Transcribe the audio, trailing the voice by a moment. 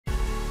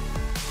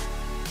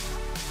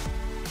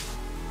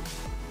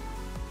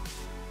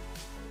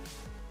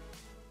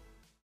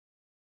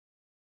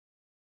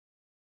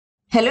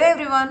Hello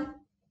everyone.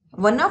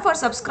 One of our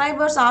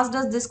subscribers asked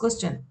us this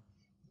question.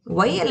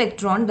 Why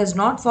electron does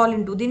not fall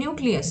into the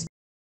nucleus?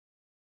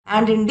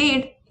 And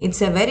indeed,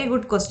 it's a very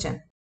good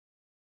question.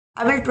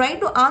 I will try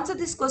to answer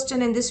this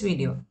question in this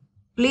video.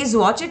 Please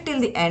watch it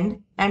till the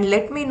end and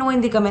let me know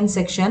in the comment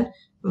section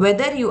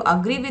whether you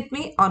agree with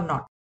me or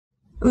not.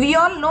 We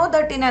all know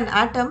that in an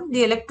atom,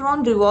 the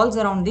electron revolves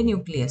around the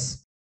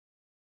nucleus.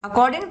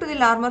 According to the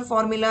Larmor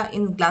formula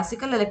in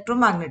classical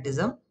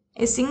electromagnetism,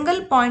 a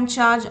single point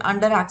charge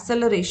under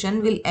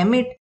acceleration will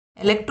emit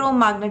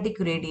electromagnetic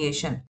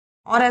radiation,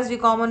 or as we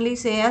commonly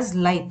say as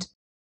light.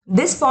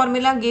 This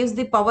formula gives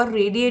the power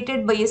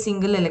radiated by a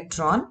single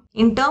electron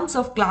in terms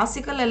of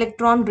classical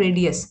electron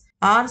radius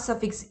R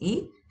suffix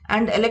E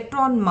and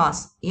electron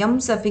mass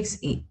M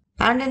suffix E.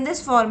 And in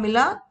this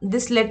formula,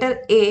 this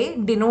letter A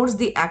denotes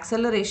the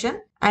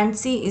acceleration and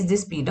C is the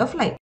speed of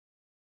light.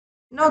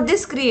 Now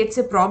this creates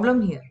a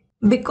problem here.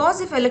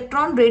 Because if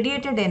electron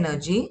radiated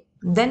energy,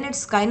 then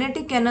its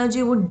kinetic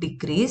energy would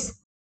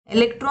decrease,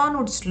 electron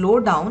would slow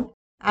down,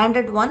 and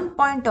at one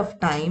point of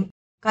time,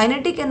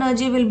 kinetic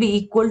energy will be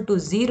equal to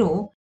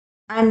 0,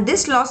 and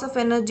this loss of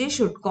energy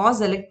should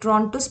cause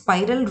electron to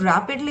spiral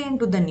rapidly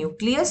into the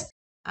nucleus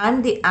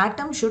and the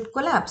atom should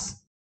collapse.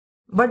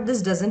 But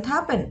this doesn't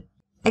happen.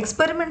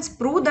 Experiments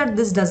prove that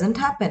this doesn't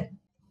happen.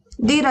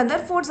 The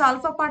Rutherford's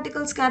alpha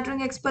particle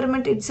scattering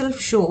experiment itself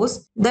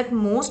shows that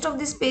most of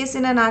the space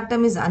in an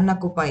atom is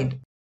unoccupied.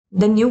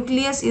 The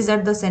nucleus is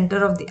at the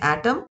center of the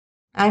atom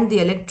and the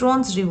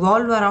electrons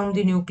revolve around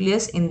the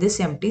nucleus in this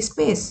empty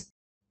space.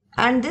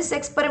 And this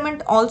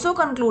experiment also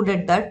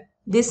concluded that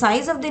the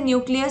size of the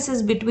nucleus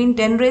is between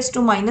 10 raised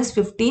to minus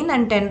 15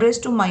 and 10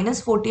 raised to minus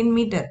 14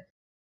 meter.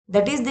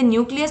 That is, the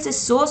nucleus is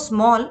so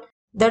small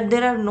that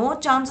there are no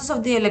chances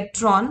of the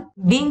electron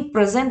being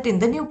present in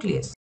the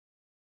nucleus.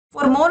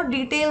 For more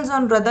details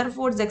on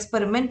Rutherford's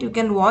experiment, you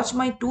can watch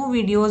my two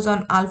videos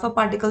on alpha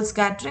particle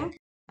scattering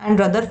and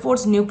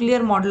Rutherford's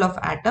nuclear model of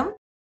atom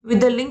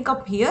with the link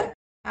up here,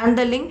 and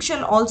the link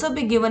shall also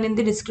be given in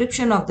the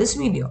description of this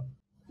video.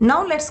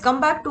 Now let's come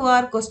back to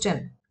our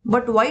question.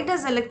 But why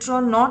does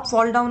electron not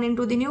fall down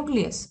into the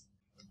nucleus?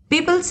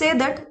 People say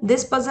that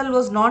this puzzle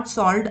was not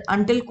solved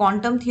until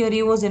quantum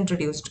theory was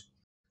introduced.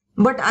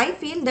 But I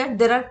feel that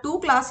there are two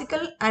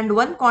classical and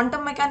one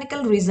quantum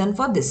mechanical reason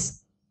for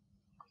this.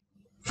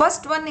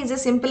 First one is a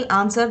simple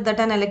answer that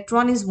an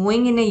electron is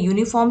moving in a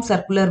uniform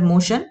circular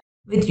motion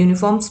with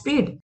uniform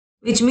speed,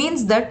 which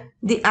means that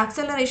the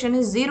acceleration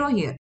is 0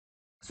 here.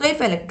 So if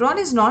electron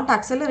is not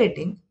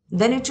accelerating,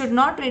 then it should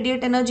not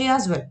radiate energy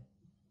as well.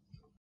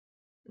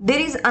 There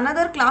is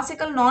another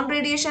classical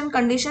non-radiation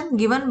condition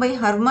given by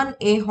Hermann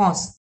A.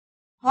 Haas.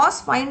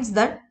 Haas finds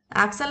that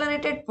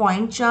accelerated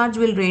point charge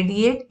will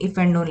radiate if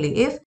and only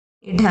if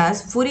it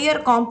has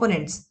Fourier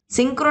components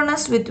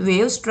synchronous with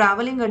waves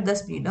traveling at the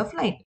speed of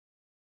light.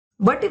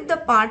 But if the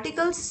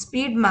particle's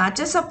speed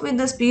matches up with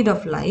the speed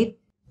of light,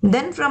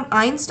 then from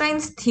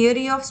Einstein's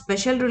theory of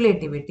special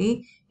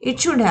relativity, it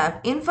should have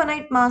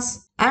infinite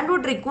mass and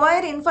would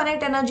require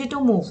infinite energy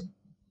to move.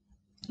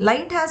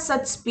 Light has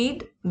such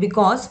speed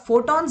because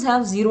photons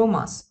have 0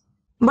 mass.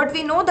 But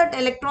we know that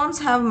electrons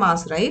have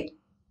mass, right?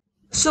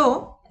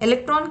 So,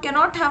 electron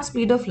cannot have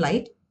speed of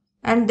light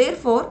and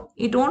therefore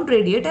it won't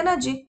radiate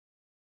energy.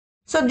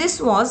 So this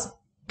was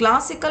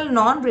classical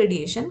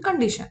non-radiation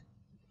condition.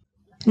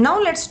 Now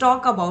let's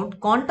talk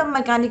about quantum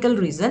mechanical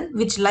reason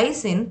which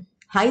lies in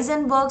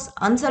Heisenberg's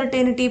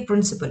uncertainty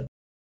principle.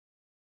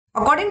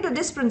 According to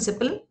this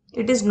principle,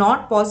 it is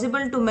not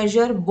possible to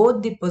measure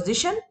both the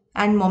position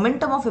and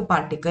momentum of a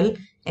particle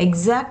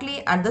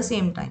exactly at the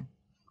same time.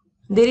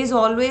 There is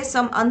always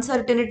some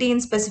uncertainty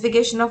in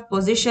specification of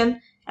position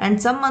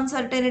and some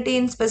uncertainty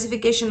in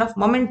specification of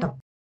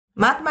momentum.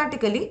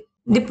 Mathematically,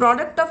 the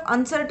product of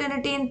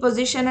uncertainty in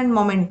position and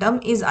momentum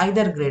is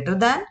either greater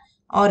than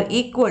or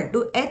equal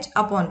to h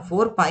upon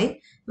 4 pi,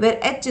 where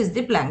h is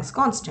the Planck's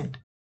constant.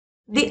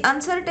 The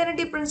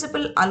uncertainty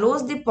principle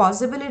allows the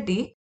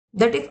possibility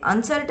that if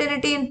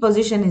uncertainty in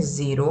position is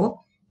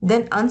 0,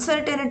 then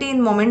uncertainty in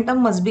momentum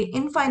must be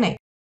infinite.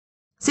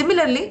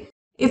 Similarly,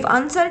 if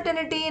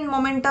uncertainty in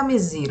momentum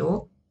is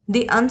 0,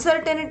 the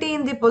uncertainty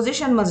in the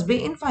position must be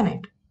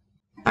infinite,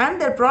 and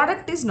their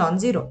product is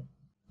non-zero.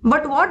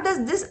 But what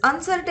does this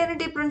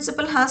uncertainty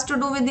principle has to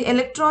do with the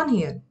electron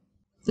here?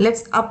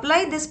 Let's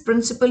apply this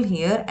principle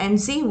here and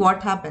see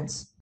what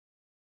happens.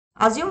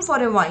 Assume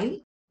for a while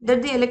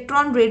that the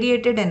electron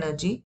radiated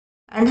energy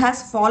and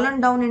has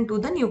fallen down into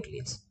the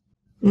nucleus.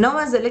 Now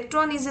as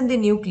electron is in the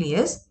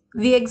nucleus,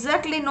 we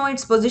exactly know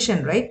its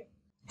position, right?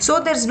 So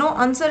there's no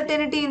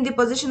uncertainty in the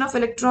position of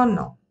electron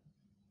now.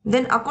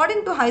 Then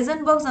according to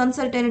Heisenberg's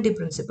uncertainty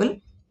principle,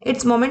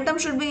 its momentum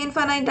should be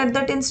infinite at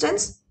that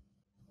instance.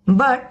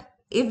 But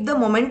if the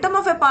momentum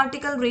of a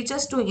particle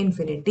reaches to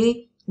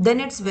infinity, then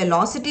its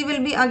velocity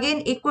will be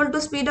again equal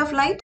to speed of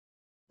light,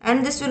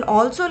 and this will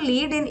also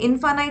lead in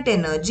infinite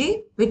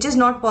energy, which is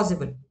not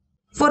possible.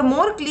 For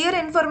more clear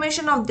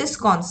information of this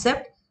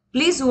concept,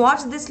 please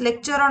watch this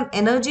lecture on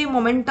energy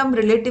momentum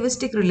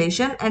relativistic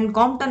relation and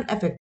Compton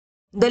effect.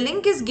 The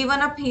link is given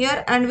up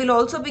here and will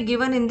also be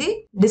given in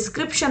the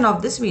description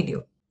of this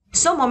video.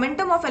 So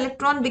momentum of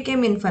electron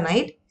became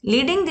infinite,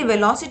 leading the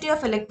velocity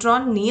of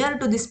electron near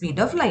to the speed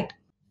of light.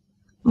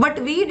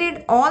 But we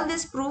did all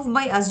this proof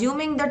by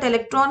assuming that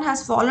electron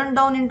has fallen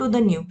down into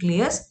the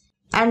nucleus,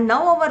 and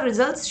now our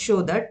results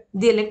show that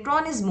the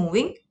electron is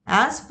moving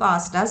as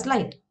fast as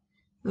light,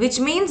 which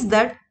means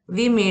that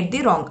we made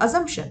the wrong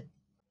assumption.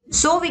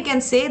 So we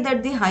can say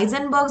that the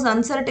Heisenberg's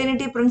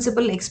uncertainty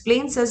principle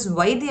explains us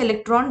why the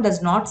electron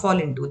does not fall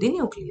into the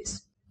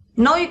nucleus.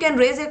 Now you can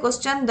raise a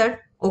question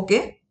that,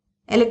 okay,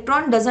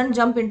 electron doesn't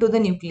jump into the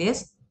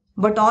nucleus,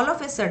 but all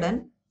of a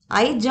sudden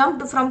I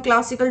jumped from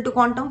classical to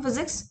quantum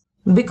physics,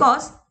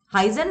 because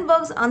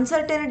Heisenberg's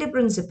uncertainty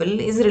principle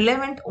is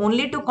relevant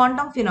only to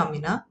quantum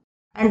phenomena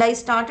and I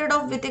started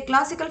off with a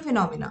classical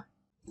phenomena.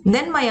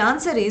 Then my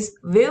answer is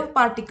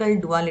wave-particle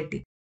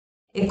duality,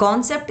 a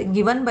concept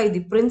given by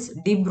the Prince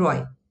de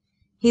Broglie.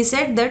 He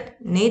said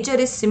that nature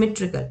is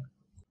symmetrical.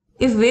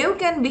 If wave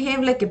can behave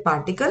like a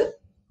particle,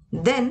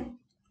 then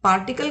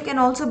particle can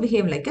also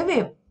behave like a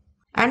wave.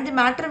 And the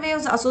matter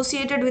waves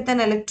associated with an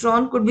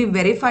electron could be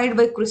verified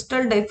by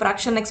crystal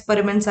diffraction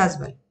experiments as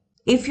well.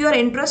 If you are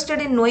interested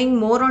in knowing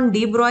more on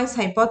de Broglie's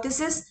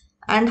hypothesis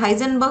and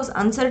Heisenberg's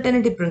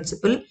uncertainty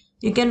principle,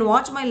 you can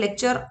watch my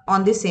lecture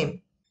on the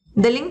same.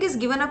 The link is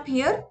given up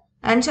here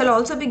and shall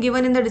also be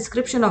given in the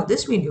description of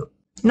this video.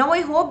 Now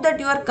I hope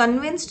that you are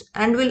convinced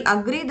and will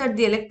agree that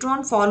the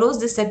electron follows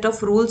the set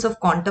of rules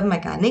of quantum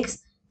mechanics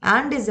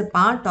and is a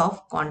part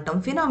of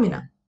quantum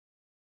phenomena.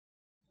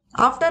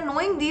 After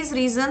knowing these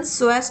reasons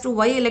so as to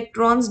why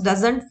electrons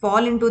doesn't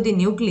fall into the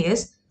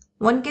nucleus,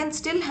 one can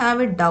still have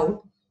a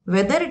doubt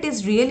whether it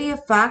is really a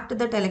fact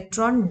that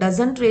electron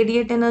doesn't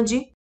radiate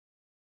energy.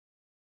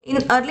 In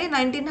early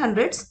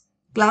 1900s,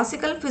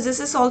 classical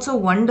physicists also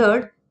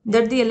wondered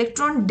that the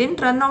electron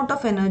didn't run out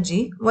of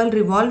energy while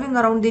revolving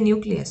around the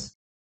nucleus.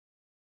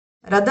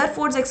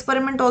 Rutherford's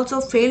experiment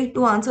also failed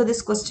to answer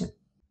this question.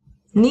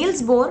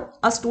 Niels Bohr,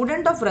 a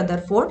student of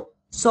Rutherford,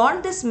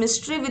 solved this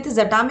mystery with his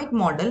atomic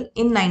model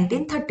in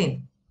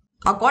 1913.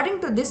 According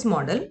to this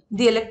model,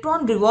 the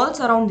electron revolves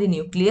around the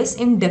nucleus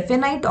in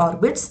definite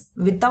orbits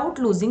without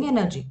losing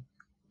energy.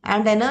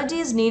 And energy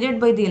is needed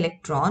by the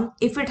electron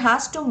if it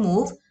has to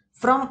move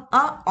from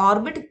an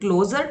orbit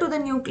closer to the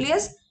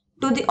nucleus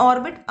to the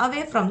orbit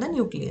away from the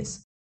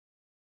nucleus.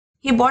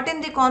 He brought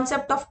in the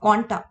concept of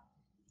quanta.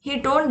 He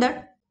told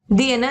that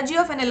the energy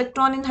of an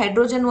electron in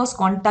hydrogen was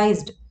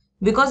quantized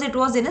because it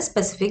was in a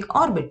specific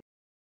orbit.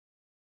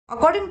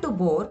 According to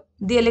Bohr,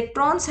 the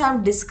electrons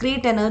have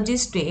discrete energy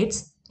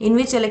states in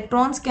which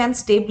electrons can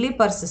stably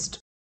persist.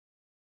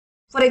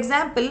 For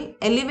example,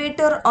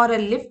 elevator or a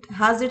lift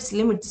has its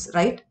limits,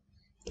 right?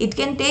 It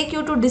can take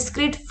you to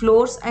discrete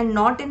floors and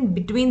not in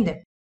between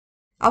them.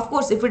 Of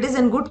course, if it is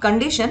in good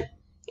condition,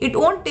 it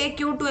won't take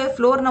you to a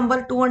floor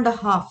number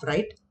 2.5,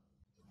 right?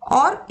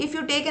 Or if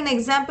you take an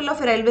example of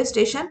a railway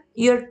station,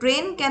 your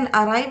train can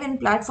arrive in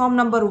platform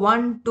number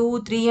 1,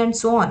 2, 3 and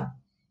so on.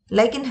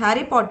 Like in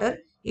Harry Potter,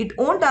 it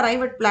won't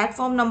arrive at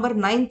platform number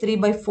 9, 3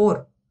 by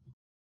 4.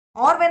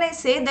 Or when I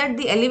say that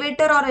the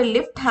elevator or a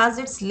lift has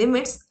its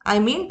limits, I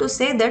mean to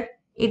say that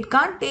it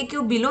can't take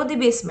you below the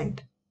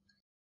basement.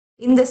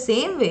 In the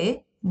same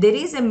way, there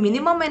is a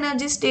minimum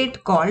energy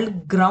state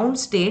called ground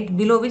state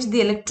below which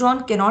the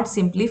electron cannot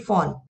simply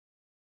fall.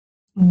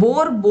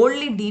 Bohr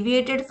boldly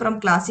deviated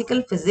from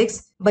classical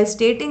physics by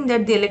stating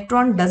that the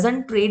electron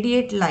doesn't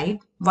radiate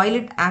light while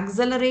it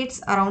accelerates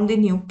around the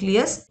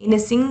nucleus in a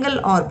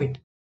single orbit.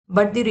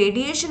 But the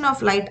radiation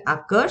of light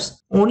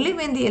occurs only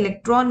when the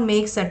electron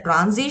makes a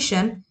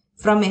transition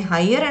from a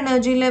higher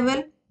energy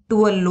level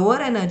to a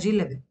lower energy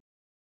level.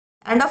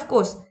 And of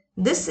course,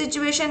 this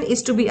situation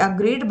is to be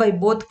agreed by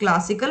both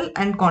classical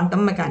and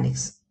quantum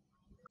mechanics.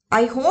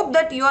 I hope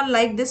that you all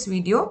like this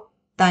video.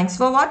 Thanks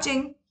for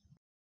watching.